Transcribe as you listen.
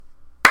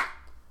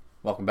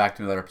Welcome back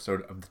to another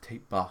episode of the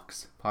Tape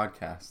Box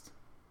Podcast.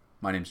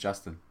 My name's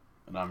Justin.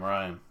 And I'm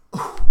Ryan.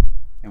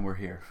 And we're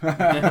here.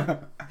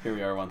 Here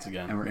we are once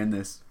again. And we're in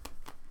this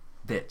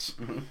bitch.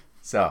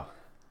 So,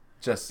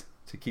 just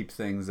to keep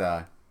things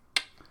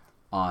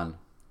on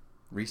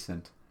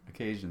recent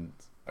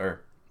occasions.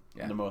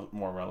 The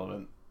more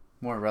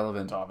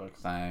relevant topics.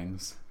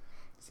 things.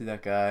 See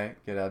that guy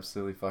get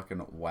absolutely fucking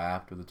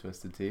whapped with a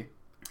twisted tea?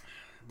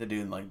 The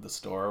dude in like the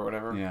store or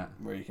whatever. Yeah.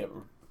 Where you kept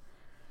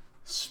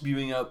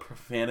spewing out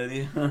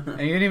profanity. And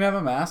he didn't even have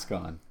a mask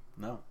on.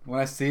 No. When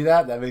I see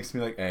that makes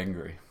me like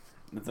angry.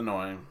 It's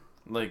annoying.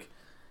 Like,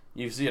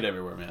 you see it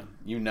everywhere, man.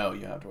 You know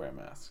you have to wear a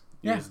mask.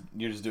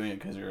 You're just doing it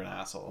because you're an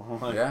asshole.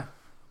 Like, yeah.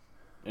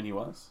 And he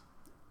was.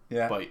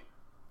 Yeah. But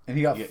and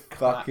he got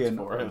fucking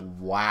for it.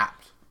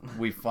 whapped.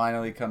 We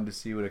finally come to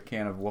see what a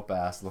can of whoop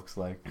ass looks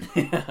like.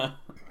 Yeah.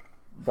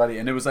 Buddy,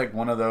 and it was like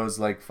one of those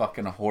like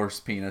fucking horse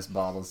penis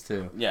bottles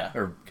too. Yeah.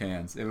 Or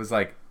cans. It was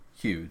like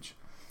huge.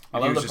 I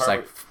And love he the was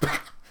part.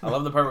 just I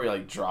love the part where he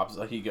like drops.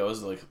 Like he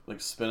goes to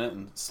like spin it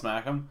and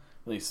smack him.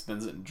 Then he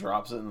spins it and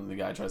drops it, and then the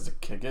guy tries to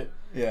kick it.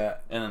 yeah.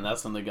 And then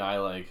that's when the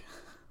guy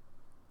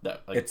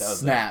It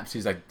snaps.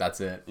 He's like,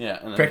 that's it. Yeah.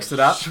 And then Picks it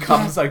up,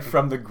 comes like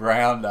from the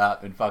ground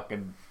up, and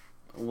fucking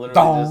literally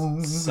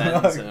dong. just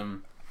sends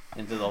him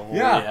into the holy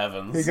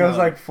heavens. He goes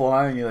like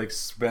flying. He like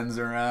spins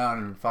around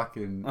and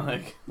fucking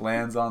like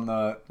lands on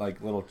the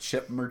like little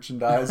chip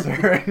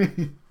merchandiser.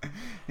 And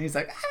he's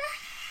like,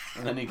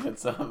 and then he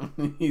gets up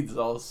and he's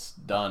all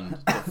stunned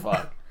to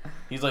fuck.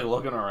 He's like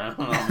looking around.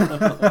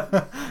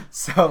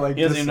 So like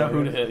He doesn't even know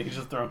who to hit. He's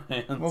just throwing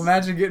hands. Well,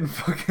 imagine getting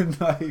fucking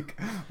like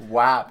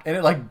whapped, and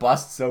it like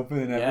busts open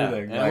and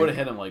everything. And it would have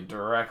hit him like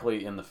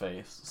directly in the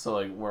face. So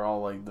like where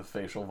all like the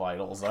facial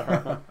vitals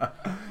are.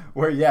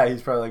 Where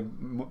he's probably like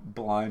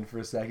blind for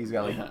a sec. He's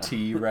got like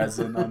tea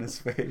resin on his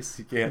face.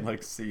 He can't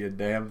like see a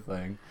damn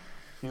thing.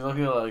 He's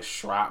looking like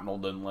shrapnel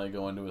didn't like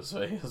go into his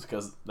face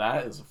because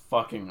that is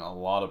fucking a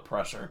lot of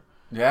pressure.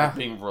 Yeah,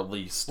 being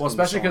released. Well,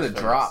 especially because it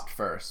face. dropped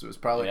first. It was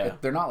probably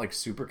they're not like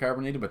super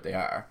carbonated, but they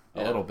are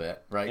a little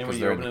bit, right? Because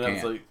they're in open the it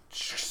can. up,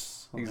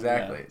 it's like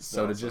Exactly. Yeah,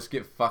 so to just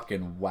get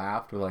fucking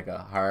whapped with like a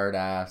hard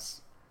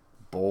ass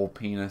bull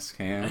penis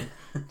can,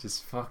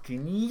 just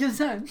fucking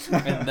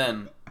and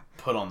then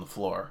put on the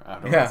floor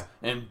afterwards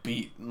and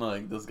beat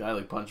like this guy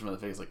like punched him in the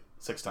face like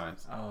 6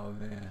 times. Oh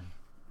man.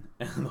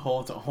 And the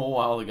whole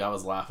while the guy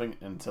was laughing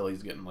until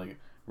he's getting like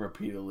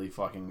repeatedly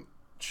fucking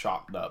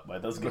chopped up by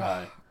this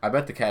guy. I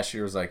bet the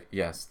cashier was like,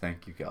 "Yes,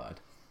 thank you, God."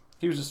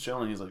 He was just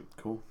chilling. He's like,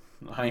 "Cool.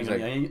 I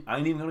ain't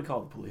even gonna call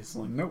the police."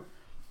 Like, nope.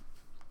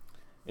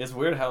 It's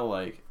weird how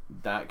like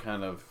that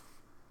kind of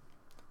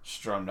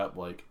strummed up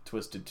like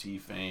Twisted Tea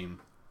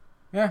fame.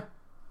 Yeah.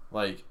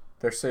 Like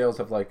their sales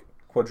have like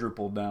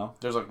quadrupled now.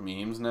 There's like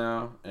memes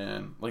now,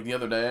 and like the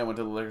other day I went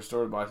to the liquor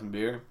store to buy some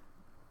beer.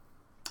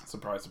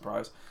 Surprise,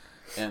 surprise.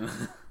 And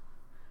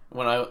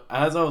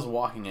as I was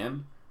walking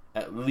in,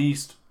 at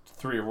least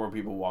 3 or 4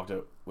 people walked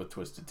out with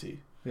Twisted Tea.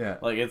 Yeah.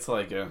 Like it's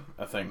like a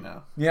thing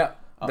now. Yeah.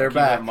 I'll they're keep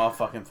back. that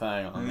motherfucking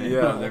thing on me.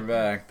 Yeah, they're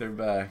back. They're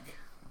back.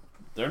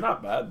 They're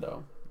not bad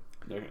though.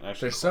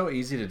 They're so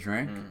easy to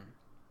drink.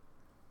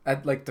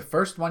 At like the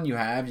first one you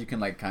have, you can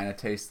like kind of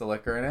taste the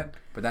liquor in it,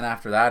 but then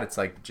after that, it's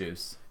like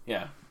juice.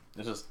 Yeah,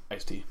 it's just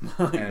iced tea,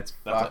 and it's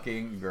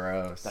fucking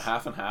gross. The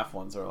half and half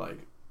ones are like,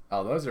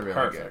 oh, those are really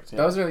perfect. good.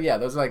 Yeah.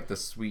 Those are like the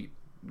sweet,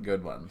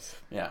 good ones.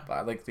 Yeah,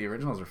 but like the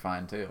originals are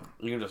fine too.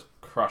 You can just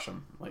crush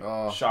them, like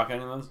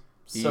shotgunning those.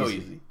 So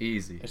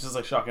easy. It's just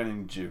like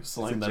shotgunning juice.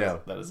 Like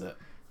that is it.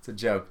 It's a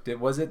joke.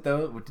 Was it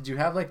though? Did you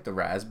have like the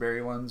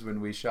raspberry ones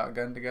when we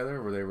shotgunned together?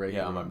 Or were they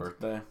regular? Yeah, on my ones?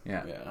 birthday.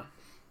 Yeah.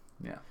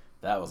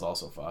 That was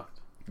also fucked.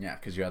 Yeah,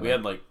 because we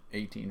had like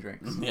 18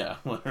 drinks. Yeah,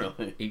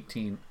 literally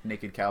 18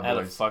 naked cowboys. I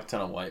had a fuck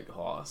ton of White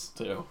Claws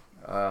too.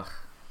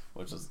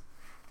 Which is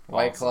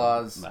White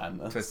Claws,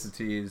 madness. Twisted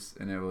Teas,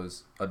 and it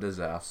was a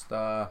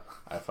disaster.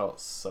 I felt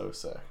so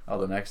sick. Oh,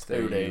 the next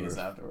day. 2 days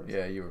afterwards.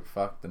 Yeah, you were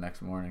fucked the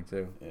next morning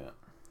too. Yeah.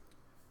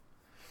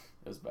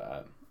 It was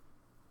bad.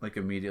 Like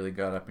immediately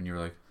got up and you were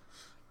like,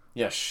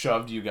 yeah,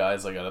 shoved you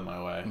guys like out of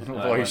my way.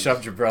 Well, you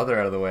shoved your brother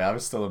out of the way. I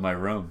was still in my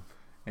room.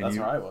 And That's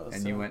where I was.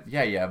 And you went,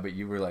 yeah, but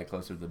you were like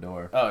closer to the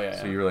door. Oh yeah.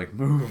 So you were like,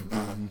 move,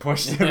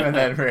 pushed him, and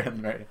then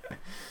ran right.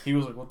 He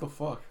was like, "What the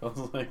fuck?" I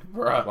was like,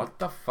 "Bro, what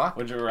the fuck?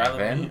 Would you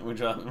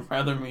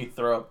rather me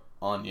throw up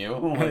on you?"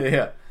 Like,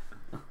 yeah.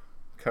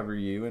 Cover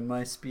you in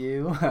my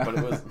spew.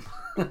 But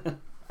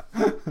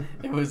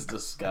it was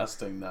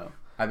disgusting though.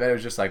 I bet it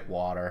was just like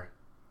water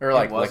or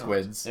like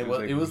liquids. It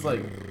was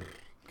like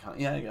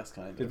yeah, I guess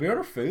kind of. Did we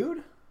order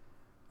food?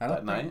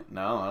 That night?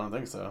 No, I don't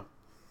think so.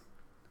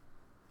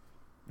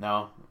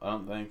 No, I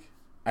don't think.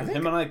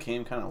 Him and I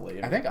came kind of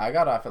late. I think I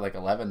got off at like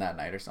 11 that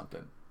night or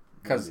something.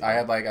 Because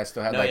I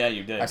still had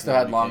you did. I still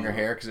had longer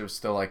hair because it was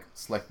still like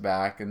slicked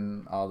back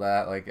and all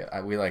that. Like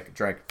we like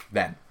drank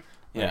then.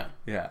 Yeah.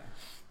 Yeah.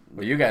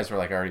 But you guys were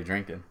like already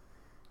drinking.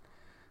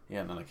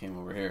 Yeah, and then I came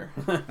over here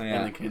and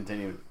then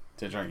continued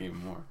to drink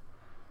even more.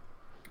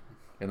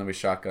 And then we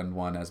shotgunned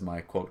one as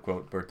my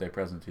quote birthday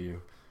present to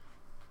you.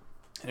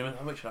 And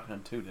it went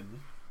shotgun too, didn't we?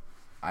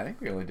 I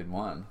think we only did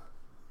one.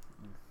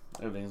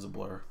 Everything's a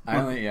blur. I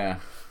only I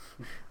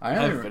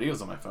have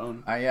videos on my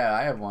phone. I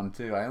have one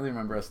too. I only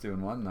remember us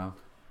doing one though.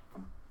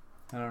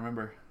 I don't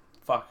remember.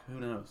 Fuck, who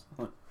knows?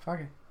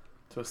 Fuck it.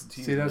 Twisted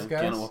Tea. See those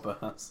guys? Can't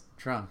whoop us.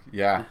 Drunk.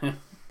 Yeah.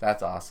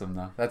 That's awesome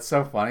though. That's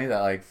so funny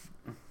that like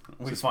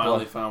we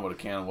finally found what a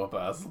can of whoop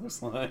ass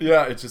looks like.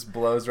 Yeah, it just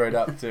blows right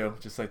up too,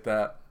 just like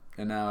that.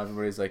 And now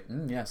everybody's like,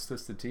 yes,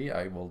 Twisted Tea,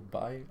 I will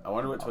buy. I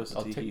wonder what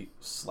Twisted Tea he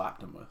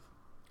slapped him with.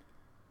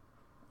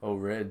 Oh,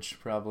 Ridge,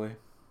 probably.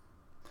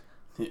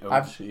 The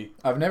OG.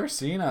 I've never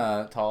seen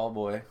a tall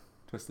boy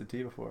Twisted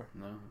Tea before.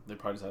 No, they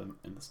probably just had them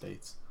in the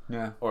States.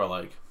 Yeah. Or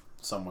like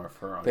somewhere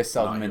for. They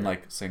sell them in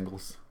like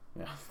singles.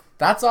 Yeah.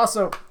 That's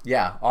also,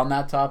 on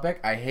that topic,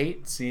 I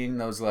hate seeing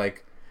those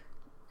like,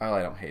 well,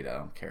 I don't hate it, I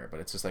don't care, but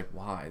it's just like,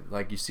 why?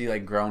 Like, you see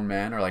like grown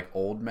men or like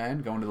old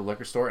men go into the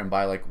liquor store and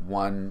buy like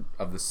one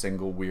of the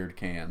single weird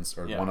cans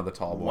or one of the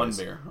tall boys. One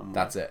beer.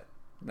 That's it.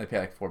 They pay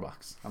like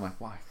 $4. I'm like,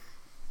 why?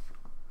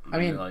 I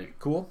mean, like,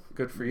 cool,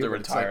 good for you. They're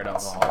retired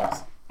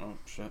alcoholics. Oh,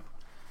 shit.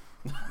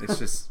 It's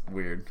just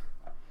weird.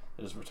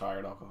 They're just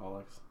retired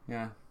alcoholics.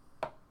 Yeah.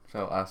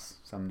 So us,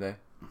 someday.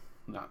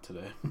 Not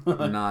today.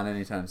 Not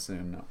anytime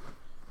soon, no.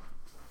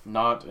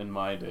 Not in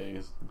my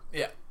days.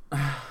 Yeah.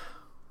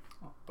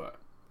 But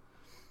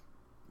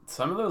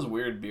some of those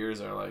weird beers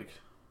are like,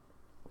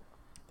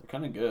 they're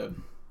kind of good,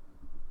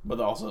 but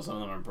also some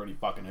of them are pretty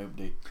fucking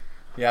hoopty.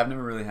 Yeah, I've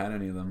never really had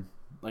any of them.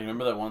 Like,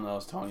 remember that one that I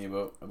was telling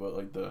you about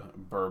like the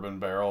bourbon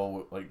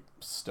barrel, like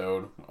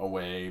stowed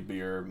away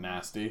beer,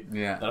 nasty.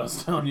 Yeah. That I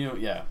was telling you,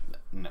 yeah,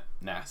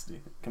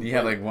 nasty. Completely. You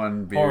had like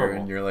one beer horrible.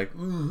 And you're like,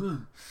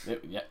 ooh.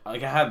 Yeah,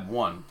 like I had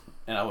one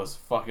and I was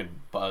fucking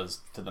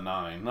buzzed to the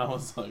nine. I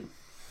was like,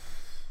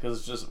 because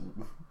it's just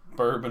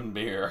bourbon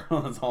beer.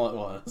 That's all it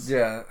was.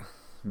 Yeah.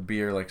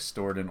 Beer like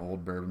stored in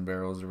old bourbon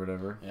barrels or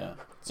whatever. Yeah.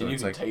 So and you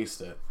it's can like,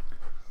 taste it.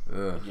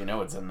 Ugh. You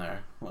know it's in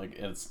there. Like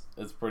it's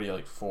pretty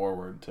like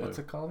forward too. What's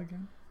it called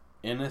again?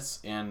 Innis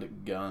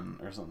and Gun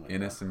or something like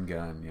Innis that. and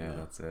Gun, yeah,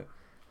 that's it.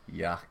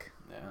 Yuck.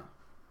 Yeah.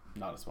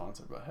 Not a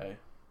sponsor, but hey,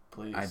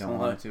 please. I don't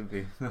want it to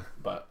be.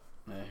 But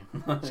hey.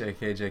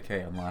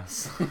 JK,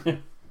 unless.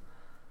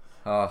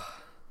 Oh.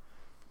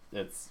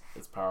 It's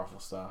powerful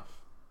stuff.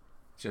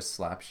 Just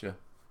slaps you.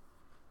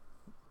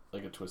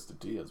 Like a Twisted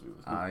Tea, as we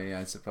was. Yeah,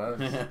 I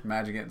suppose.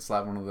 Imagine getting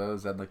slapped one of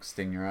those. That'd like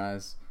sting your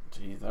eyes.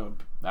 Jeez,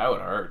 that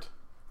would hurt.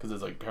 Because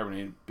it's like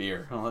carbonated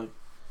beer. Like.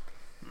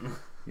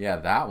 Yeah,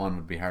 that one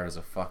would be hard as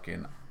a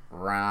fucking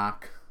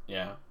rock.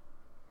 Yeah.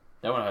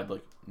 That one had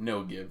like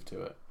no give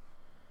to it.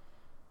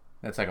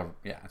 That's like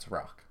it's a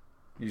rock.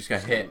 You just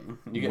got hit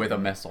with a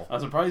missile. I'm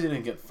surprised you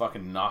didn't get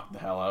fucking knocked the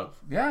hell out.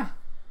 Yeah.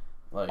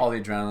 Like all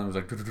the adrenaline was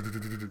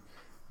like.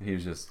 He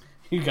was just.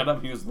 He got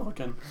up. He was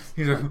looking.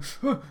 He's like.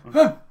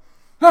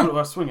 What do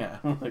I swing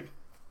at? Like.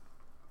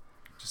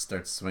 Just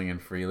starts swinging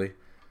freely.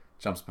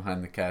 Jumps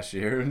behind the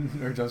cashier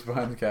or jumps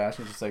behind the cash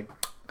and just like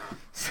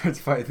starts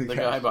fighting the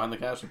guy behind the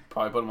cash would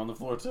probably put him on the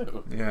floor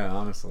too. Yeah,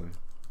 honestly.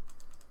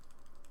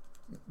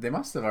 They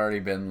must have already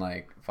been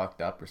like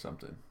fucked up or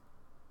something.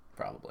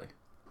 Probably.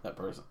 That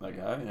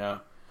guy, yeah.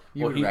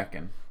 You would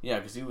reckon. Yeah,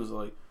 because he was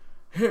like,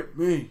 hit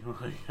me.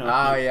 Like,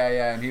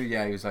 yeah. And he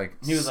was like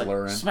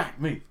slurring. Like, smack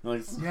me.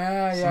 Like,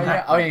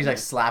 yeah. Oh, yeah, he's like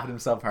slapping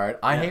himself hard.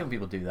 I hate when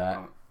people do that.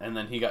 And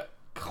then he got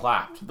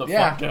clapped the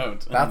fuck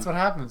out. That's what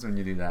happens when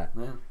you do that.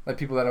 Yeah. Like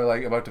people that are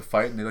like about to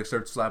fight and they like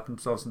start slapping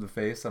themselves in the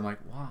face. I'm like,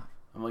 why?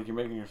 I'm like, you're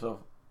making yourself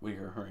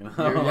weaker right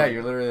now.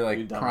 You're literally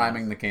like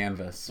priming the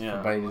canvas. Yeah.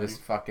 But you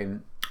just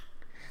fucking.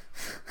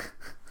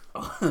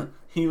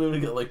 He literally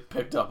got like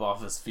picked up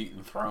off his feet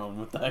and thrown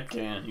with that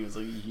can. He was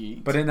like,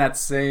 yeet. But in that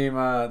same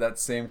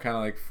kind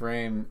of like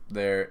frame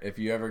there, if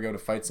you ever go to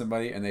fight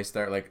somebody and they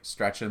start like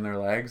stretching their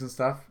legs and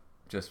stuff,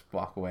 just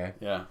walk away.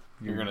 Yeah.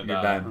 You're gonna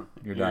die. Done.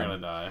 You're gonna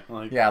die.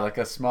 Like, yeah, like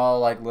a small,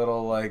 like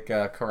little, like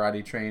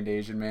karate trained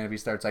Asian man. If he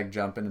starts like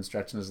jumping and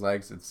stretching his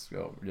legs,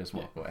 just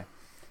walk away.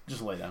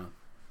 Just lay down.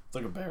 It's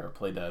like a bear.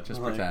 Play dead.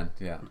 Just pretend.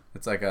 Yeah,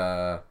 it's like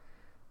a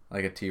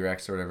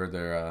T-Rex or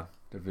whatever.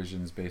 Their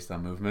vision's based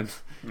on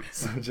movement.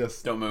 So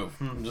just don't move.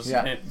 Just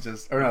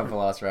or no,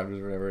 Velociraptors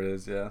or whatever it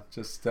is. Yeah,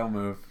 just don't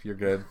move. You're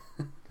good.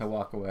 He'll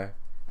walk away.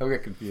 He'll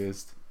get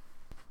confused.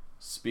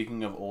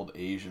 Speaking of old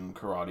Asian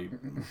karate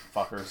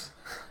fuckers.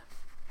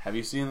 Have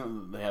you seen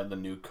that they had the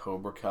new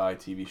Cobra Kai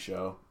TV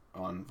show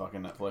on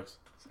fucking Netflix?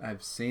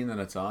 I've seen that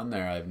it's on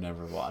there. I've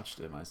never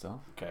watched it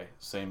myself. Okay,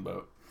 same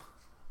boat.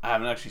 I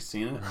haven't actually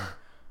seen it,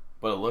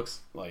 but it looks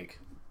like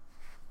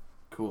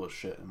cool as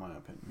shit in my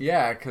opinion.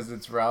 Yeah, because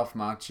it's Ralph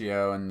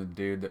Macchio and the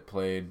dude that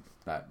played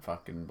that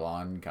fucking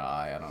blonde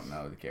guy. I don't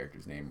know the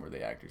character's name or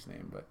the actor's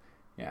name, but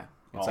yeah.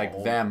 It's like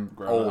old, them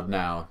old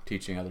now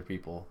teaching other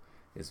people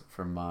is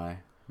from my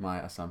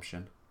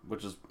assumption.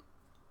 Which is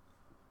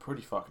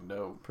pretty fucking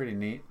dope. Pretty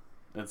neat.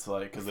 It's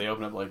like, because they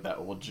open up like that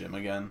old gym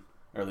again.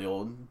 Or the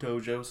old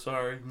dojo,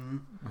 sorry.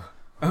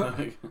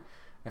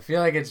 I feel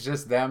like it's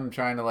just them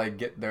trying to like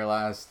get their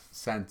last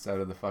cents out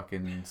of the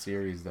fucking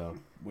series though.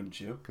 Wouldn't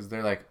you? Because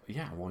they're like,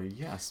 yeah, well,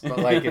 yes. But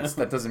like,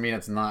 that doesn't mean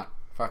it's not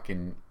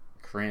fucking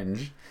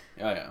cringe.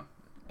 Yeah.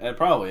 It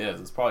probably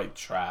is. It's probably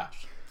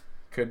trash.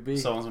 Could be.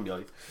 Someone's gonna be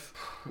like,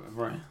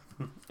 right,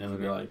 and they'll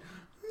be like,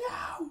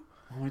 no.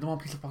 Oh, I don't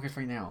want pizza pockets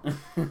right now.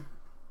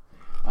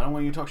 I don't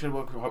want you to talk shit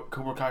about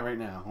Cobra Kai right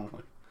now.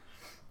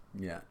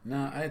 Yeah,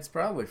 no, it's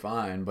probably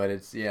fine, but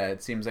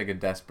it seems like a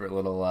desperate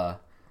little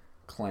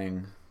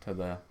cling to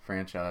the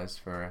franchise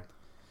for.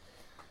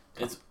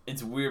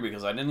 It's weird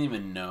because I didn't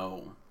even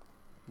know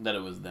that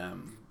it was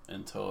them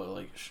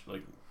until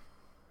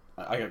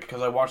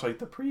because I watched like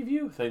the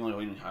preview thing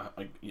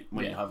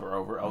when you hover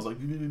over, I was like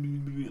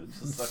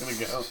just a second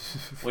ago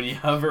when you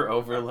hover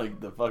over like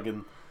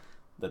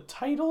the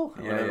title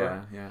or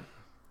whatever. Yeah.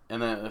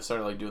 And then I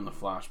started like doing the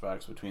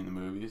flashbacks between the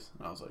movies,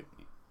 and I was like,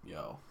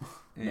 yo,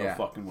 no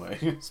fucking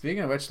way.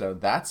 Speaking of which, though,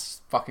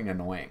 that's fucking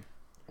annoying.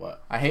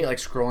 What? I hate like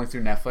scrolling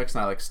through Netflix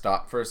and I like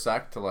stop for a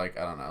sec to like,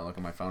 I don't know, look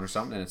at my phone or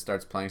something, and it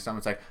starts playing something.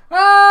 It's like,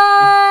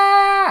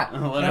 ah!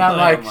 And I'm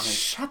like,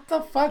 shut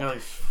the fuck.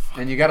 Like,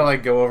 and you gotta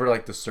like go over to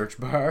like the search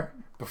bar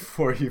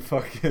before you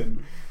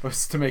fucking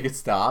to make it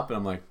stop. And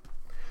I'm like,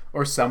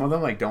 or some of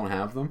them like don't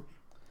have them,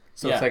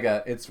 so it's like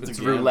it's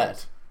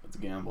roulette. It's a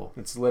gamble.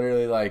 It's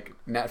literally like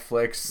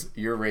Netflix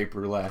ear rape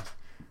roulette.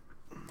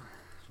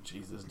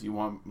 Jesus, do you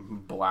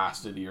want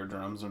blasted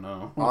eardrums or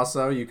no?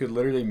 Also, you could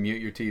literally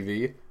mute your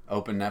TV,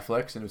 open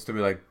Netflix, and it would still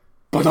be like,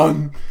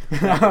 ba-dun!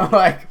 I'm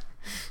like,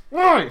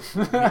 why?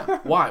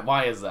 Why?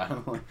 Why is that?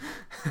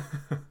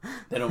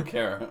 They don't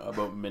care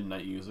about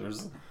midnight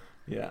users.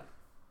 Yeah.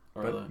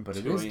 Or but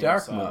it is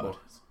dark mode.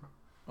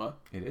 What?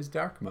 It is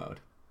dark mode.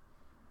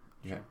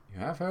 Yeah, you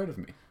have heard of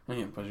me.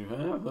 Yeah, but you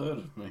have heard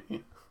of me.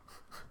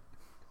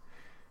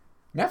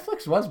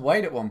 Netflix was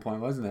white at one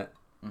point, wasn't it?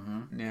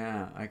 Mm-hmm.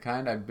 Yeah, I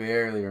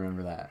barely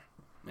remember that.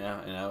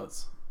 Yeah, you know,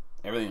 it's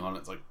everything on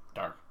it's like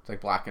dark. It's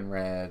like black and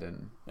red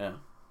and yeah,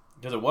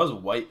 because it was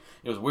white.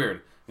 It was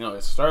weird. You know,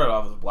 it started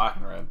off as black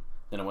and red,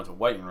 then it went to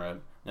white and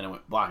red, then it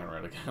went black and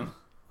red again.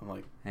 I'm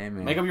like, hey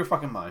man, make up your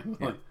fucking mind.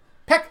 Yeah. Like,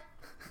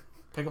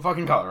 pick a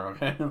fucking color,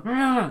 okay?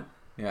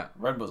 Yeah,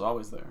 red was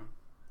always there.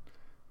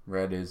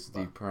 Red is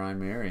the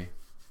primary.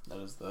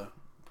 That is the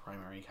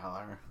primary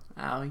color.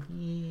 Oh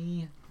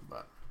yeah.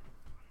 But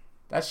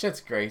that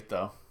shit's great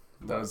though.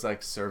 Those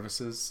like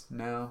services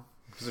now,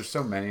 because there's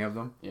so many of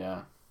them.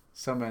 Yeah,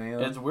 so many of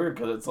them. It's weird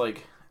because it's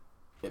like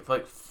it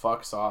like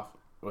fucks up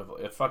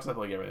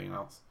like everything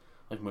else,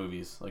 like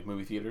movies, like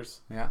movie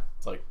theaters. Yeah,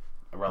 it's like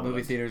irrelevant.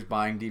 Movie theaters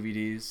buying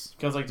DVDs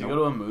because like to go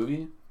to a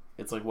movie,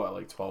 it's like what,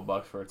 like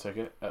 $12 for a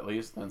ticket at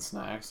least, then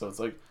snacks. So it's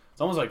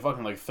almost like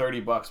fucking like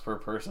 $30 per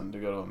person to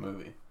go to a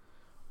movie,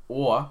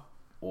 or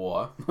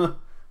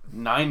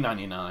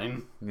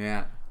 $9.99.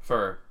 Yeah,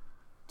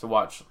 to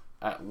watch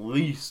at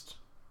least.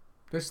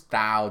 There's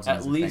thousands at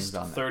of least things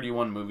on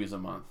 31 movies a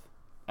month.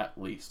 At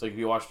least. Like if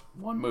you watched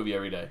one movie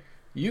every day.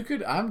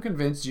 I'm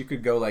convinced you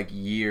could go like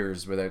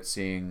years without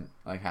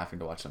having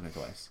to watch something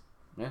twice.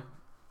 Yeah.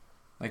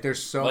 Like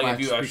there's so like much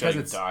if you actually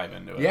because dive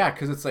into it. Yeah,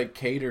 because it's like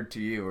catered to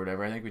you or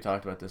whatever. I think we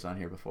talked about this on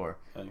here before.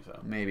 I think so.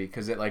 Maybe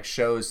because it like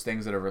shows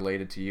things that are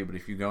related to you. But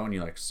if you go and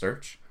you like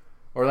search,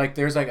 or like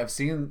there's like I've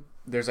seen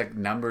there's like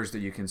numbers that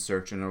you can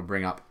search and it'll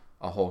bring up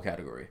a whole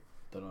category.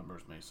 The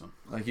numbers, Mason.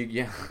 Like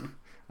yeah.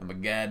 I'm a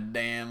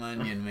goddamn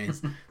onion, man.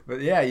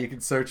 But yeah, you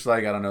can search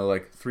like, I don't know,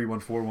 like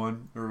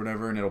 3141 or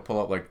whatever, and it'll pull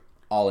up like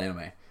all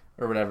anime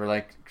or whatever,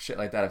 like shit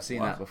like that. I've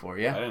seen that before.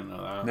 Yeah. I didn't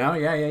know that. No,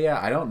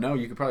 yeah. I don't know.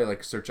 You could probably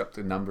like search up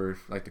the number,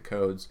 like the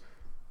codes.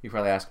 You could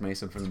probably ask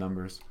Mason for the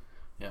numbers.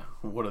 Yeah.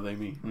 What do they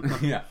mean?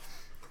 Yeah.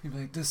 You'd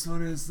be like, this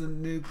one is the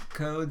new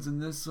codes and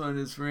this one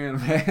is for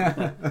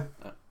anime.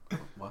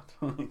 What?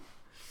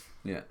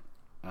 Yeah.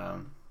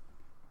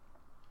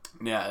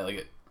 Yeah, I like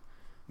it.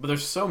 But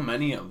there's so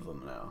many of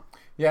them now.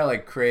 Yeah,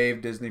 like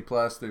Crave, Disney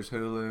Plus, there's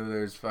Hulu,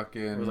 there's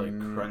fucking... There's like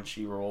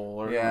Crunchyroll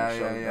or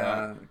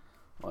yeah.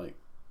 Like,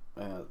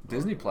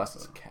 Disney Plus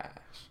is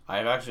cash.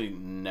 I've actually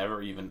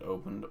never even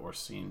opened or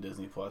seen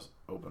Disney Plus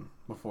open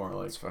before.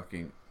 Like, it's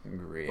fucking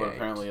great. But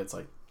apparently it's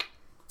like...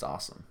 It's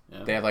awesome.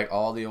 Yeah. They have like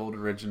all the old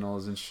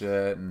originals and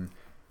shit, and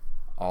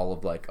all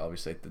of like,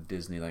 obviously like the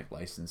Disney like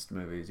licensed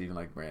movies, even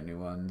like brand new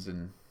ones,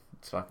 and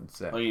it's fucking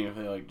sick. Like even if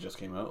they like just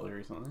came out like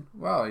recently?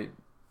 Well,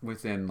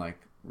 within like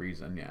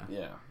reason, yeah.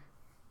 Yeah.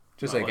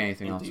 Just like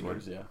anything else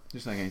theaters, would. Yeah.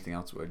 Just like anything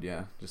else would,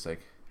 yeah. Just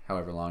like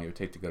however long it would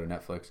take to go to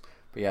Netflix.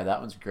 But yeah, that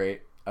one's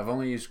great. I've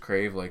only used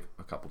Crave like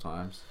a couple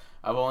times.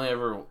 I've only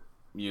ever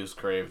used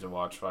Crave to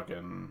watch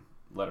fucking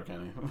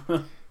Letterkenny.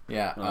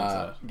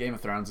 Yeah, Game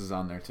of Thrones is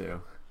on there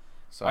too.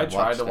 So I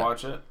tried to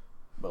watch it,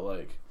 but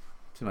like...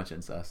 Too much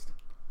incest.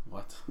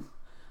 What?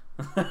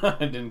 I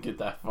didn't get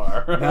that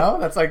far. No?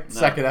 That's like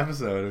second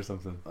episode or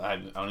something. I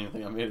don't even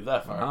think I made it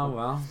that far. Oh,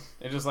 well.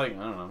 It's just like,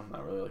 I don't know,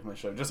 not really like my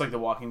show. Just like The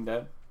Walking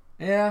Dead.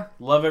 Yeah.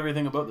 Love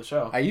everything about the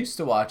show. I used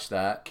to watch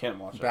that. Can't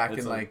watch it. Back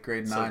in like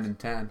grade 9 and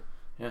 10.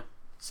 Yeah.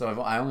 So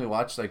I only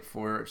watched like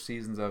 4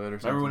 seasons of it or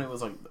something. Remember when it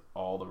was like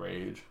all the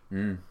rage?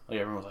 Like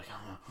everyone was like,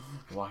 oh,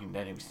 The Walking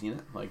Dead, have you seen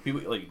it? Like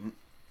people, like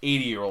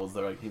 80-year-olds,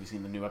 they're like, have you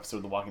seen the new episode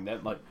of The Walking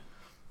Dead? Like,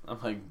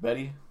 I'm like,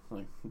 Betty,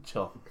 like,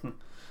 chill.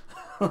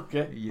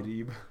 Okay.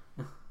 Yadib.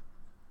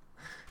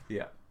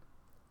 Yeah.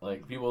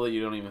 Like, people that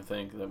you don't even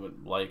think that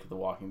would like The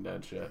Walking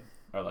Dead shit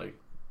are like...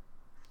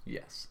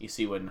 Yes. You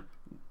see when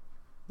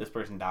this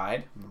person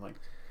died, and I'm like,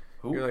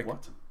 who? You're like,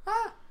 what?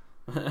 Ah!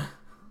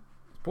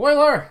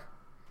 Spoiler!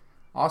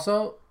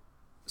 Also,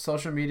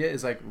 social media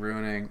is like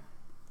ruining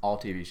all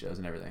TV shows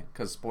and everything.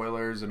 Because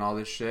spoilers and all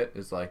this shit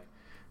is like,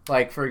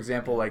 for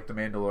example, like The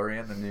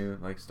Mandalorian, the new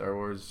like Star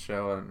Wars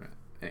show.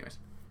 Anyways.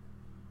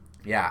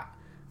 Yeah.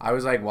 I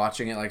was like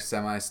watching it like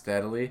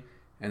semi-steadily.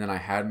 And then I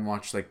hadn't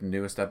watched like the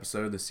newest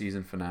episode, the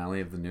season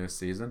finale of the newest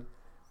season.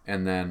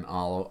 And then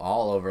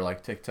all over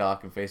like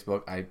TikTok and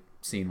Facebook, I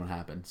seen what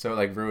happened. So it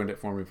like ruined it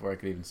for me before I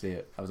could even see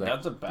it. I was like,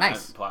 that's a bad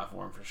nice.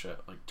 Platform for shit,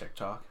 like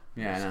TikTok.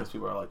 Yeah, I know. Because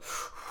people are like,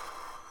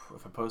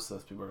 if I post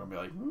this, people are gonna be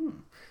like,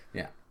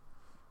 Yeah.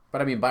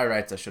 But I mean, by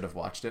rights, I should have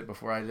watched it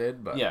before I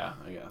did. But yeah,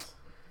 I guess.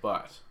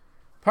 But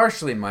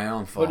partially my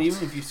own fault. But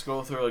even if you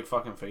scroll through like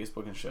fucking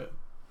Facebook and shit,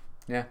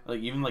 yeah,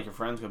 like even like your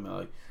friends come in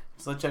like,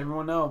 just let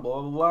everyone know,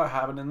 blah blah blah,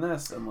 happened in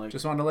this. I'm like,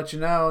 just wanted to let you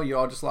know, you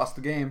all just lost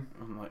the game.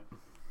 I'm like,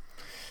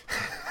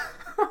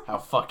 how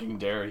fucking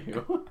dare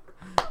you?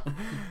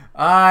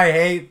 I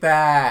hate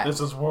that. This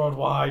is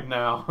worldwide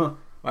now.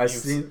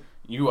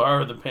 You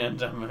are the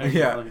pandemic.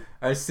 Yeah, like,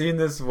 I seen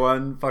this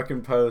one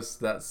fucking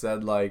post that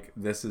said like,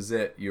 "This is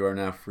it. You are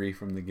now free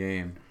from the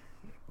game."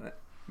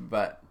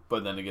 But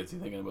then it gets you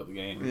thinking about the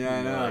game. Yeah,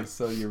 I know. Like,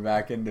 so you're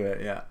back into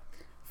it. Yeah.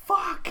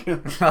 Fuck.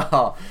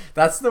 Oh,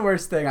 that's the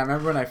worst thing. I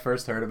remember when I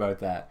first heard about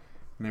that,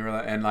 and they were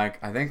like, and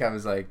like I think I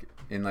was like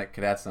in like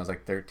cadets, and I was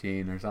like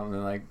 13 or something.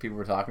 And like people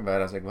were talking about it.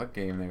 I was like, "What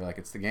game?" And they were like,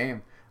 "It's the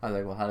game." I was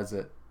like, "Well, how does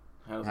it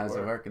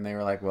work?" And they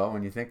were like, "Well,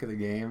 when you think of the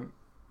game,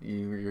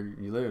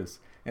 you lose."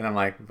 And I'm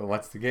like, "But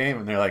what's the game?"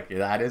 And they're like, "Yeah,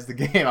 that is the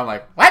game." I'm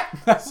like,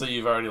 "What?" So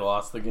you've already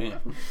lost the game.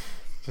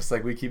 Just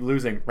like we keep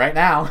losing right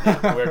now.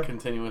 We're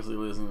continuously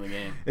losing the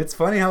game. It's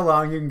funny how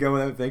long you can go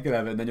without thinking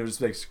of it, and then you'll just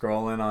like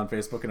scrolling on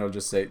Facebook, and it'll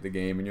just say the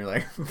game, and you're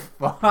like,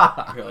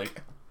 "Fuck!" You're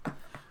like,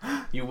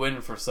 you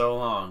win for so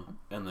long,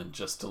 and then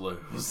just to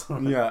lose.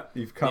 Yeah,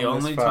 you've come. The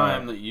this only far.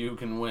 time that you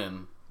can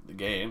win the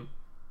game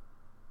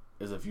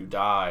is if you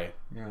die.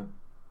 Yeah.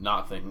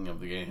 Not thinking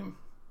of the game.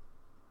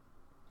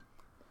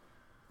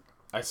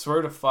 I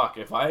swear to fuck,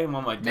 if I am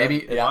on my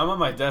I'm on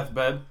my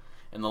deathbed,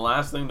 and the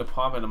last thing to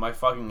pop into my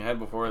fucking head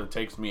before it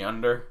takes me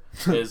under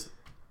is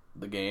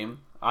the game,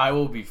 I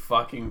will be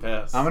fucking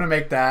pissed. I'm gonna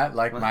make that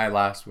like my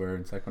last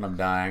words. Like when I'm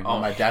dying on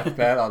my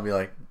deathbed, I'll be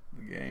like,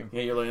 the game.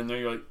 Yeah, you're laying there,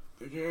 you're like,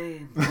 the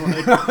game.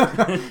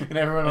 And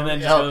everyone will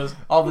goes,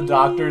 all the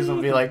doctors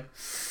will be like,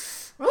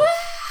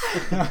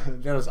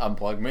 they'll just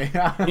unplug me.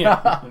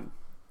 Yeah.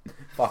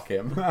 Fuck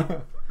him.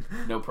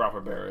 No proper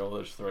burial,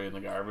 they'll just throw you in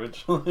the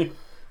garbage.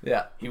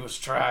 Yeah. He was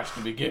trash to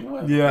begin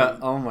with. Yeah,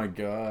 oh my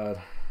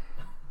god.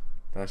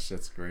 That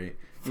shit's great.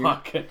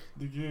 Fuck it.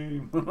 The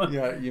game.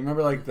 Yeah, you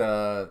remember like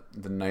the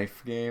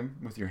knife game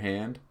with your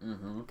hand?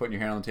 Mm-hmm. Putting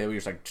your hand on the table, you're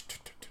just like...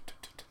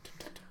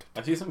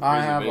 I see some crazy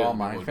I have videos all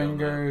my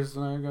fingers,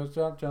 and I go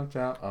jump, jump,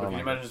 jump. But can you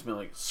imagine just being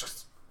like...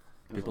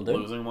 People do.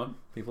 Losing one?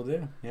 People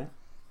do, yeah.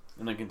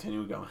 And then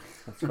continue going.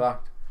 That's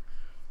fucked.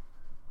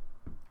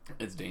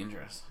 It's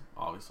dangerous,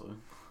 obviously.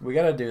 We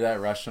gotta do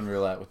that Russian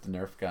roulette with the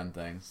Nerf gun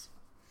things.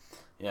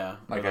 Yeah,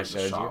 like I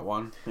showed you.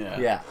 One. Yeah.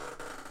 Yeah.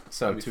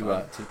 So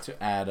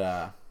to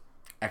add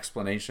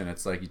explanation,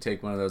 it's like you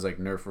take one of those like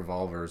Nerf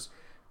revolvers,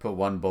 put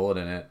one bullet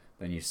in it,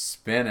 then you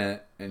spin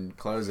it and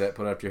close it,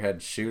 put it up your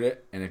head, shoot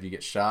it, and if you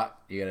get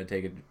shot, you gotta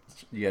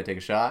take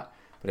a shot.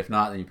 But if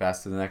not, then you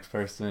pass to the next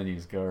person and you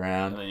just go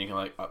around. And then you can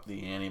like up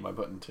the ante by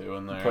putting two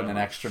in there. Putting an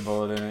extra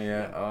bullet in it,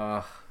 yeah.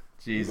 Oh,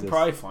 Jesus. You could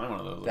probably find one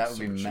of those. That would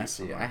be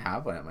messy. I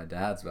have one at my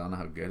dad's, but I don't know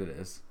how good it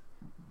is.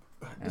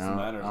 It doesn't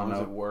matter as long as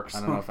it works. I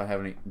don't know if I have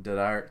any dead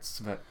arts,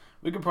 but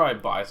we could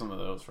probably buy some of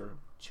those for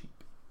cheap.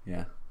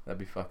 Yeah, that'd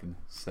be fucking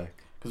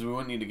sick. Because we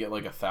wouldn't need to get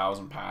like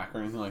 1,000 pack or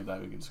anything like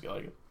that. We could just get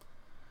like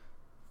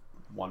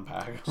 1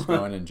 pack. Just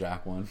go in and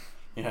jack one.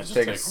 Yeah, just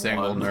take a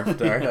single one. Nerf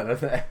dart out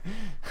of that.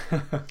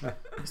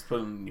 Just put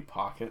it in your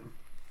pocket.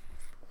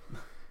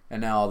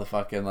 And now all the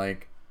fucking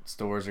like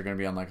stores are gonna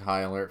be on like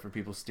high alert for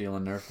people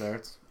stealing Nerf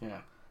darts.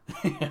 Yeah.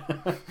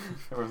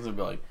 Everyone's gonna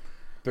be like,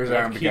 "There's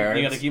armed guards."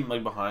 You gotta keep them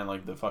like behind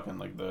like the fucking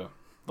like the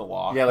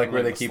lock. Yeah, like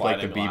where they keep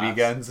like the BB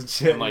guns and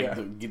shit. And like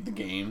the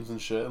games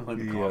and shit, and like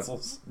the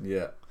consoles.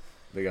 Yeah,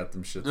 they got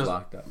them shits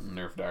locked up.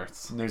 Nerf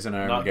darts. And there's an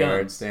armed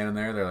guard standing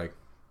there. They're like,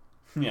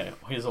 yeah,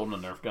 he's holding a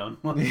Nerf gun.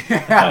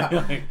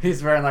 Yeah,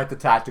 he's wearing like the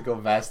tactical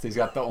vest. He's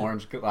got the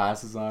orange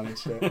glasses on and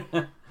shit.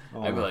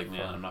 Oh, I'd be like,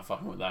 man, I'm not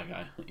fucking with that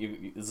guy.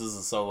 This is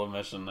a solo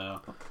mission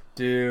now.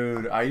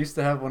 Dude, I used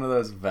to have one of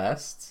those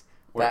vests.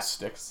 Where it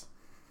sticks.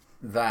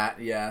 That,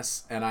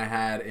 yes. And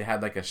it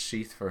had like a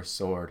sheath for a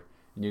sword.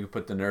 And you could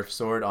put the Nerf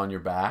sword on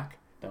your back.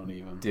 Don't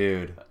even.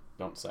 Dude.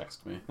 Don't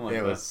sext me. Like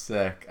it was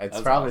sick.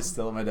 It's probably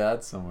still at my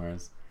dad's somewhere.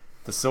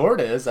 The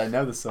sword is. I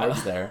know the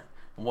sword's there.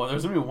 Well,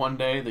 there's going to be one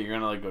day that you're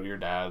going to like go to your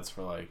dad's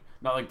for like,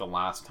 not like the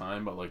last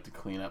time, but like to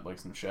clean up like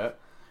some shit.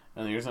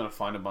 And then you're just going to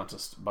find a bunch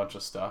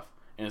of stuff.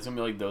 And it's going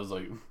to be like those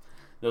like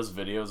those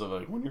videos of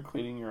like when you're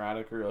cleaning your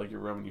attic or like your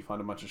room and you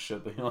find a bunch of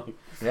shit that you're like,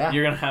 Yeah,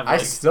 you're gonna have.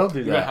 Like, I still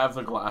do that. You're gonna have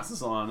the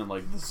glasses on and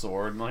like the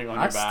sword and like on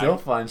your back. I still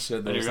find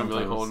shit that you're gonna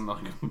sometimes. be like holding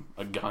like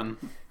a gun.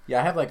 Yeah,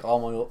 I have like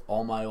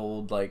all my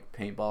old like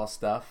paintball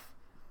stuff.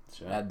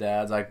 Shit. At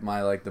Dad's, like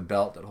my like the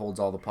belt that holds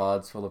all the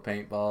pods full of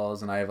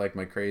paintballs, and I have like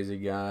my crazy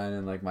gun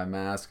and like my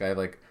mask. I have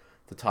like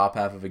the top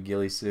half of a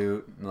ghillie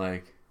suit, and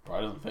like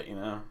probably doesn't fit you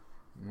now.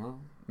 Well,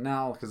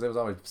 no, because it was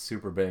always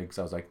super big. Because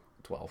I was like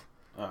 12.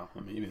 Oh,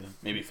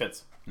 maybe it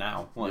fits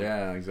now. Like,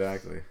 yeah,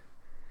 exactly.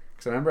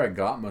 Because I remember I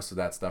got most of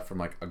that stuff from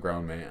like a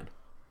grown man.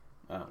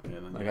 Oh, okay,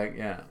 then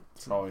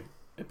like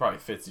it probably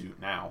fits you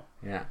now.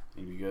 Yeah,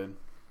 you'd be good.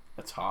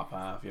 The top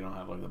half, you don't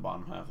have like the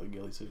bottom half of the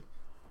ghillie suit.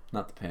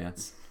 Not the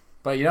pants.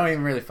 But you don't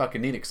even really fucking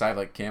need it because I have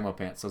like camo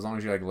pants. So as long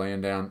as you're like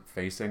laying down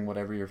facing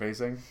whatever you're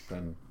facing,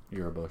 then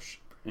you're a bush.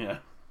 Yeah.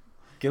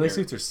 Ghillie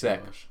suits are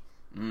sick.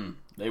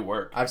 They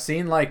work. I've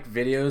seen like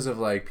videos of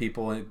like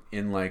people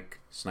in like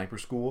sniper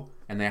school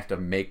and they have to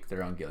make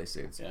their own ghillie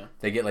suits. Yeah.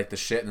 They get like the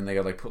shit and then they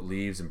gotta like put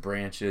leaves and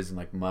branches and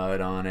like mud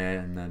on it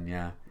and then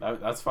yeah.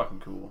 That's fucking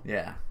cool.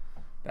 Yeah.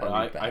 But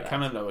I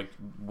kind of like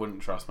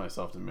wouldn't trust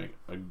myself to make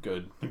a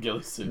good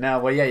ghillie suit. No,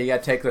 well yeah, you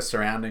gotta take the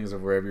surroundings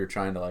of wherever you're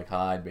trying to like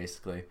hide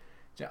basically.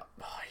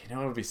 Oh, you know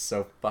what would be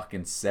so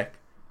fucking sick?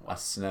 A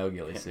snow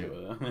ghillie suit.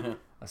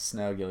 A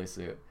snow ghillie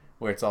suit.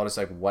 Where it's all just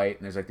like white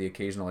and there's like the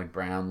occasional like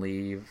brown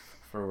leaf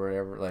for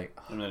wherever like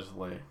and there's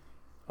like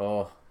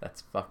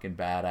that's fucking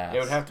badass. It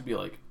would have to be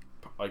like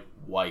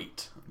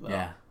white though.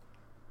 Yeah.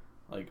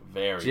 Like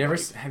very Did you ever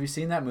have you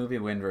seen that movie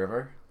Wind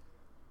River?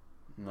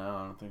 No,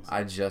 I don't think so.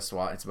 I just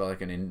watched. It's about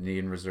like an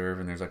Indian reserve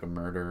and there's like a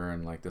murderer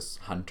and like this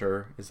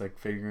hunter is like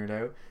figuring it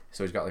out.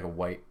 So he's got like a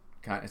white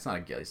it's not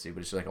a ghillie suit,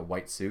 but it's just like a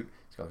white suit.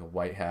 He's got like a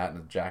white hat and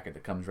a jacket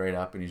that comes right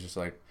up and he's just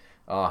like,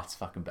 oh, it's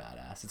fucking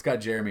badass. It's got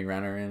Jeremy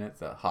Renner in it,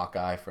 the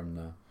Hawkeye from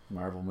the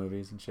Marvel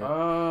movies and shit.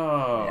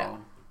 Oh. Yeah.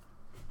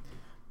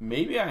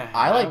 Maybe I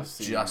have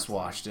just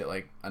watched it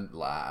like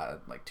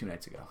 2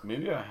 nights ago.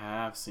 Maybe I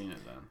have seen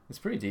it then. It's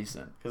pretty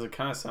decent. Because it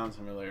kind of sounds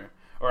familiar.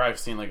 Or I've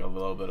seen like a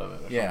little bit of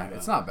it. Yeah,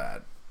 it's not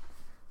bad.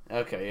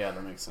 Okay, yeah,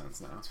 that makes sense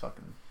now. It's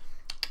fucking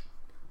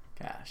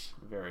cash.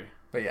 Very.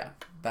 But yeah,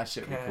 that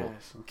shit would be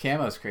cool.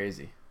 Camo's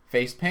crazy.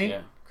 Face paint,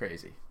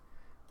 crazy.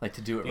 Like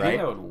to do it right. You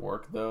think that would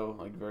work though,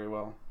 like very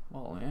well.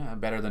 Well, yeah,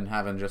 better than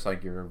having just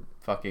like your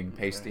fucking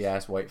pasty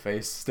ass white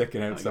face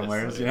sticking out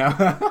somewhere, so, you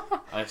know.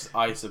 I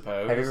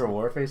suppose. Have you ever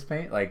wore face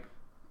paint, like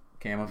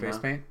camo face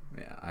paint?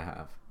 Yeah, I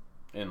have.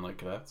 In like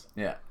cadets.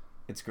 Yeah,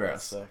 it's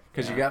gross.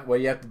 Because you got what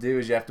you have to do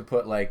is you have to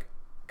put like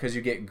because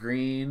you get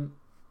green,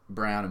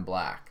 brown, and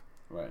black.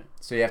 Right.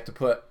 So you have to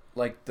put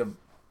like the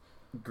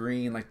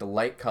green, like the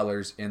light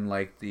colors in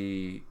like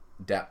the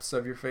depths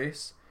of your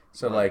face.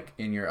 So like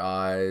in your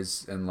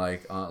eyes and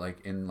like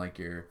in like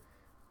your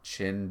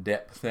chin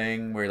dip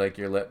thing where like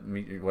your lip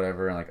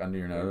whatever and like under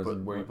your nose.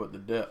 Where you put the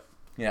dip.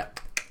 Yeah.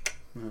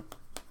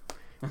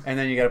 And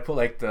then you got to put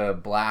like the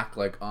black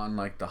like on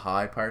like the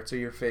high parts of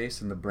your face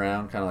and the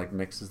brown kind of like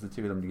mixes the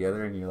two of them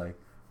together and you're like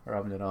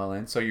rubbing it all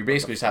in. So you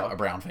basically just have a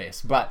brown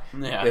face, but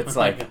it's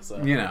like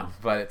you know,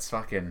 but it's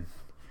fucking.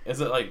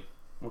 Is it like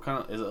what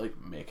kind of? Is it like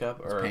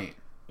makeup or paint?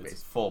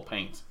 It's full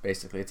paint.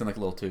 Basically, it's in like a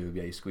little tube.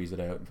 Yeah, you squeeze it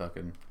out and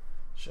fucking.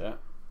 Shit.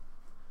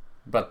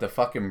 But the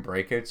fucking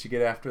breakouts you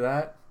get after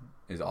that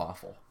is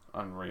awful.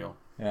 Unreal.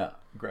 Yeah,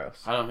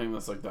 gross. I don't think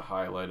that's like the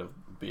highlight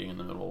of being in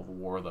the middle of a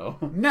war, though.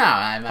 No,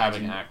 I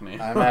imagine having acne.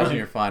 I imagine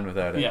you're fine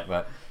without it. Yeah.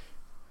 But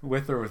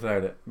with or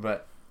without it,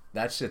 but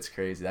that shit's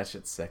crazy. That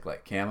shit's sick.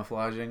 Like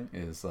camouflaging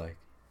is like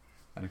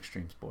an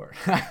extreme sport,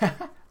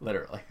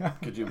 literally.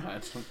 Could you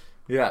imagine?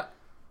 Yeah.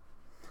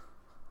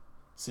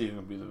 See who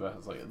can be the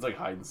best. It's like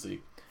hide and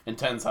seek.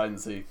 Intense hide and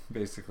seek.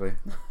 Basically.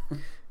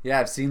 Yeah,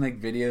 I've seen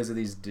like videos of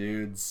these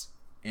dudes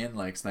in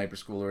like sniper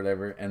school or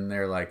whatever, and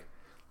they're like,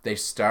 they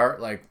start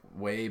like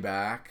way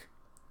back,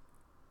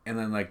 and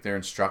then like their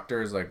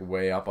instructor is like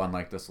way up on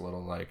like this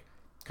little like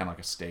kind of like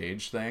a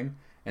stage thing,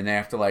 and they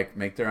have to like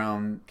make their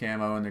own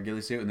camo in their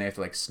ghillie suit, and they have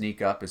to like sneak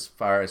up as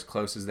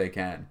close as they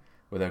can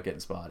without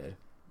getting spotted.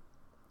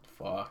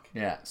 Fuck.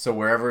 Yeah, so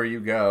wherever you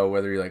go,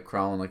 whether you're like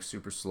crawling like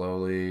super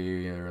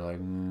slowly or like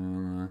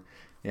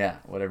yeah,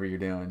 whatever you're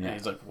doing, yeah. And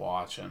he's like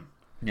watching.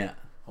 Yeah.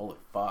 Holy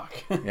fuck.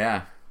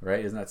 Yeah,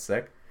 right? Isn't that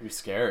sick? It'd be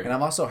scary. And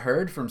I've also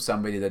heard from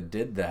somebody that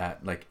did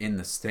that, like in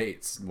the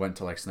States, went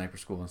to like sniper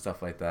school and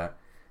stuff like that.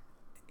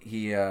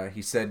 He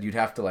said you'd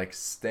have to like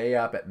stay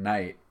up at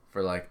night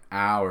for like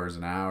hours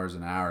and hours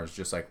and hours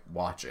just like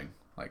watching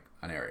like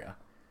an area.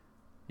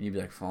 And you'd be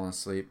like falling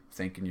asleep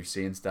thinking you're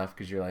seeing stuff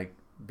because you're like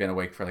been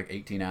awake for like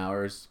 18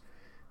 hours.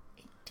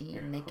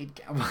 18 naked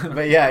cow.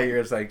 But yeah,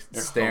 you're just like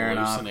you're staring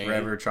off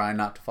forever, trying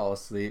not to fall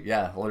asleep.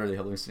 Yeah, literally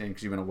hallucinating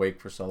because you've been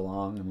awake for so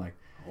long and like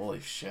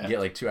holy shit. You get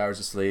like 2 hours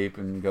of sleep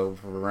and go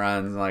for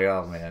runs. Like,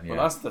 oh man, yeah.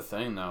 Well, that's the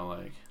thing though,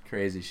 like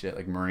crazy shit,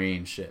 like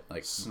marine shit,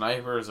 like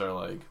snipers are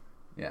like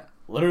yeah,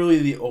 literally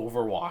the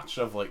Overwatch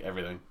of like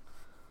everything.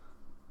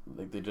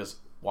 Like they just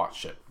watch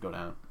shit go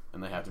down,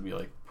 and they have to be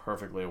like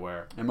perfectly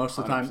aware. And most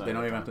of the time, they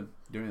don't even have to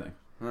do anything.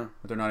 But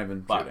they're not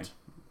even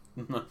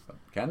shooting.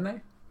 Can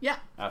they? Yeah.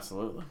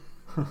 Absolutely.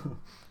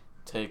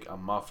 Take a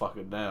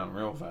motherfucker down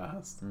real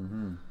fast.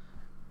 Mm-hmm.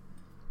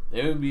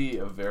 It would be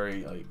a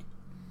very, like,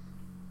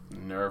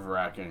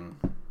 nerve-wracking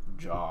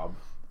job.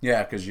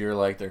 Yeah, because you're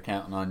like, they're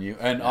counting on you.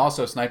 And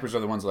also, snipers are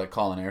the ones that like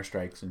calling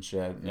airstrikes and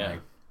shit. And, yeah.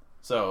 Like,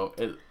 so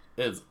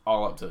it's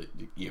all up to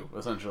you,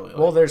 essentially. Like,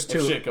 well, there's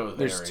two. Shit goes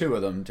there's hairy. two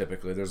of them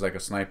typically. There's like a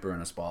sniper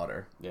and a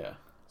spotter. Yeah.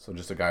 So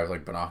just a guy with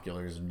like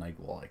binoculars and like,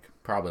 well, like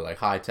probably like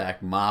high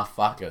tech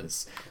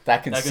motherfuckers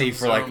that can see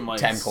for like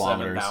 10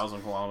 kilometers.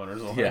 7,000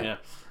 kilometers. Yeah.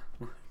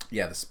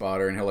 Yeah, the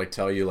spotter, and he'll like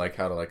tell you like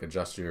how to like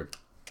adjust your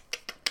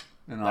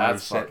and all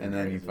this shit, and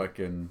then crazy. you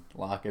fucking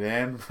lock it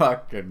in,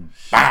 fucking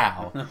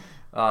bow.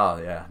 Oh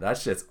yeah, that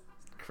shit's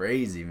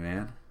crazy,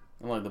 man.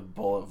 And like the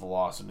bullet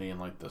velocity and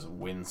like the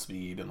wind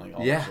speed and like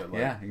all Yeah, that shit. Like,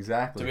 yeah,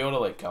 exactly. to be able to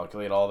like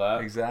calculate all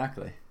that.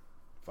 Exactly.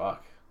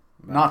 Fuck.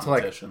 Not to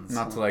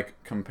like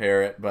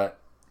compare it, but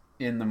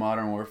in the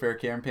Modern Warfare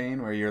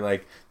campaign where you're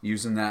like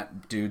using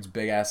that dude's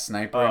big ass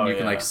sniper and you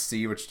can like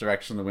see which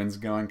direction the wind's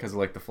going because of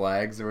like the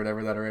flags or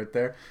whatever that are right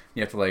there.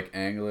 You have to like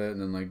angle it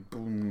and then like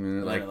boom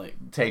and it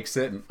like takes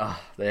it and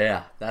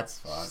yeah,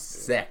 that's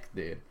sick,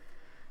 dude.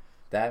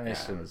 That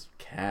mission was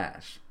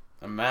cash.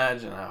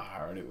 Imagine how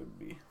hard it would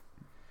be.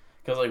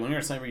 Because like when you're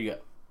a sniper, you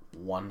get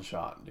one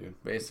shot, dude.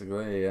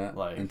 Basically, yeah.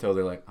 Like until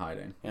they're like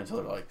hiding. Yeah, until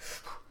they're like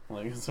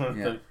sort of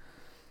thing.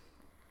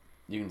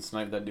 You can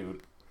snipe that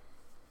dude.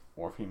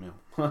 Or female.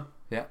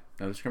 Yeah,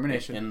 no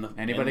discrimination.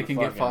 Anybody can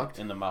get fucked.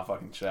 In the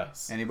motherfucking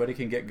chest. Anybody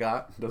can get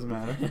got. Doesn't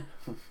matter.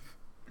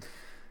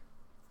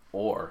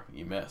 Or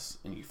you miss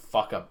and you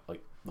fuck up like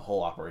the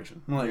whole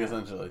operation. Like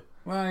essentially.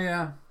 Well,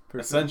 yeah.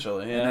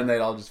 Essentially, yeah. And then they'd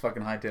all just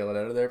fucking hightail it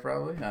out of there,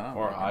 probably. I don't know.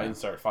 Or hide and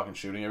start fucking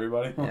shooting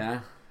everybody.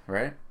 Yeah,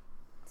 right?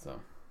 So.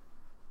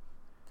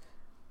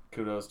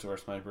 Kudos to our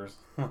snipers.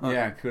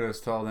 Yeah, kudos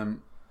to all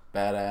them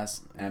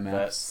badass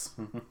MFs.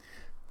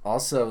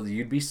 Also,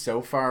 you'd be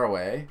so far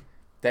away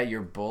that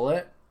your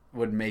bullet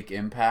would make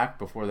impact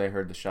before they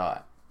heard the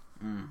shot.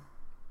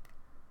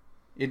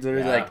 It'd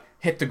literally like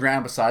hit the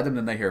ground beside them,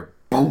 then they hear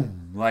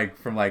boom, like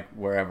from like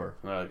wherever.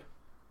 Like,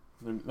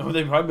 they'd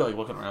probably be like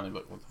looking around, they'd be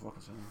like, "What the fuck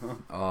is that?"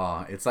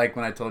 Oh, it's like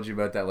when I told you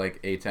about that like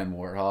A-10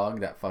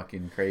 Warthog, that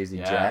fucking crazy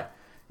jet.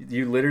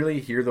 You literally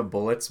hear the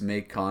bullets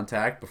make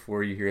contact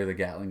before you hear the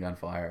Gatling gun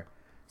fire.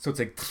 So it's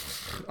like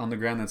on the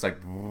ground, it's like.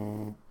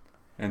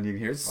 And you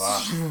hear it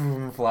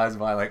flies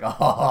by like,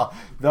 oh,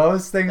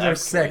 those things are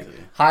sick.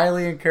 Crazy.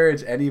 Highly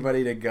encourage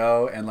anybody to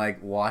go and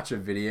like watch a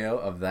video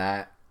of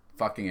that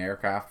fucking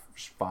aircraft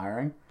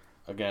firing.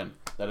 Again,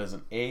 that is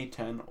an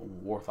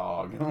A-10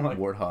 Warthog.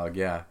 Warthog,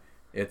 yeah.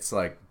 It's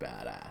like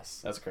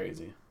badass. That's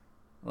crazy.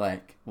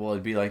 Like, well,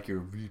 it'd be like your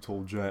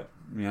VTOL jet,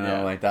 you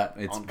know, like that.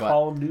 It's on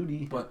Call of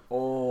Duty. But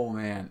oh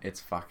man, it's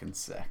fucking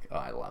sick. Oh,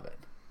 I love it.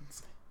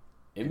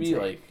 It'd be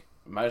like,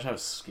 imagine how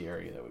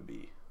scary that would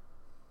be.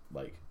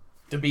 Like.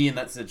 To be in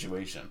that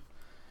situation,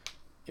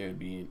 it would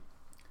be.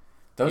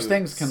 Those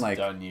things can like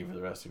stun you for the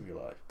rest of your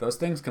life. Those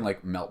things can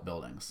like melt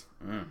buildings.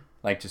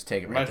 Like just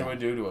take it. Imagine what it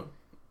do to a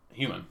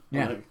human.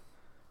 Yeah.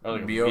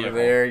 Like be over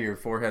there. Your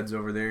forehead's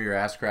over there. Your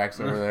ass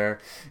cracks over there.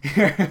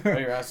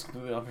 Your ass is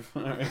completely off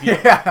your.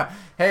 Yeah.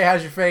 Hey,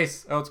 how's your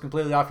face? Oh, it's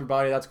completely off your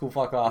body. That's cool.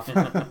 Fuck off.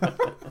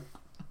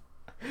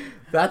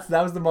 That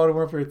was the Modern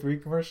Warfare 3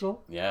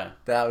 commercial. Yeah.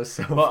 That was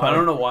so. Well, funny. I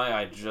don't know why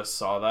I just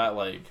saw that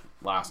like.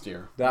 Last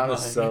year. That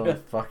was so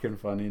fucking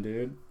funny,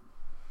 dude.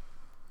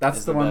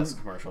 That's the one. Best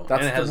commercial.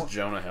 That's and it has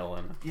Jonah Hill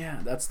in it. Yeah,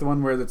 that's the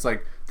one where it's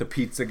like the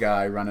pizza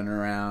guy running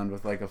around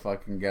with like a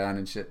fucking gun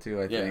and shit too.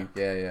 I think.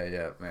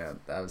 Yeah. Man,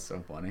 that was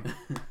so funny.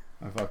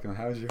 I fucking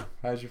how's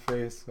your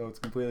face? Oh, it's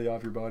completely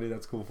off your body.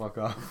 That's cool. Fuck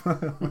off.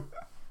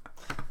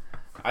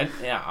 I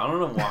don't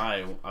know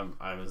why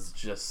I was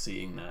just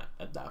seeing that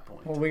at that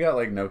point. Well, we got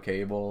like no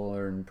cable,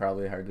 or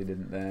probably hardly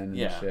didn't then.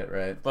 And shit,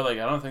 right? But like,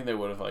 I don't think they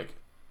would have like.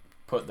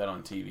 Put that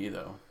on TV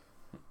though.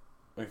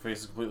 My face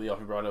is completely off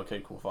your body.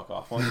 Okay, cool. Fuck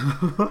off.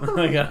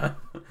 Like,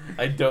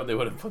 I doubt they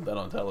would have put that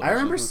on television. I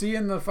remember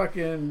seeing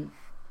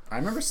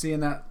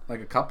that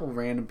like a couple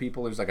random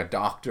people. There's like a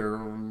doctor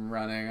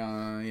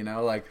running, you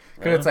know, like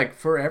because it's like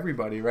for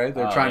everybody, right?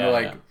 They're trying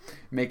to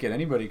make it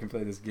anybody can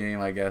play this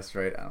game, I guess,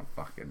 right? I don't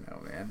fucking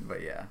know, man.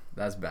 But yeah,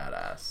 that's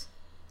badass.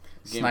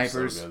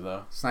 Snipers, so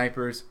good,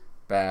 snipers,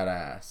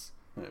 badass.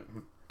 Yeah.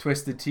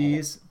 Twisted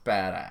Tees,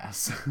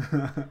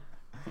 badass.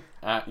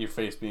 At your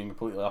face being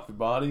completely off your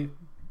body,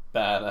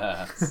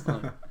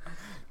 badass.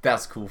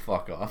 That's cool.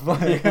 Fuck off.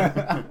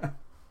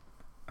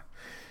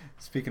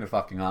 Speaking of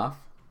fucking off,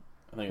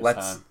 I think it's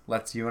time.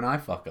 Let's you and I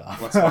fuck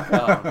off. Let's fuck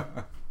off.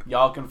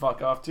 Y'all can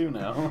fuck off too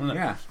now.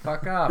 Yeah,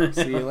 fuck off.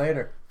 See you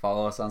later.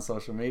 Follow us on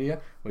social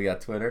media. We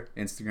got Twitter,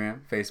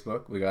 Instagram,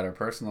 Facebook. We got our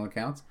personal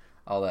accounts,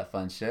 all that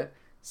fun shit.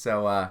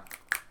 So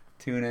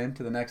tune in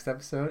to the next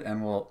episode,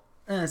 and we'll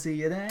see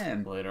you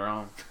then. Later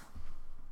on.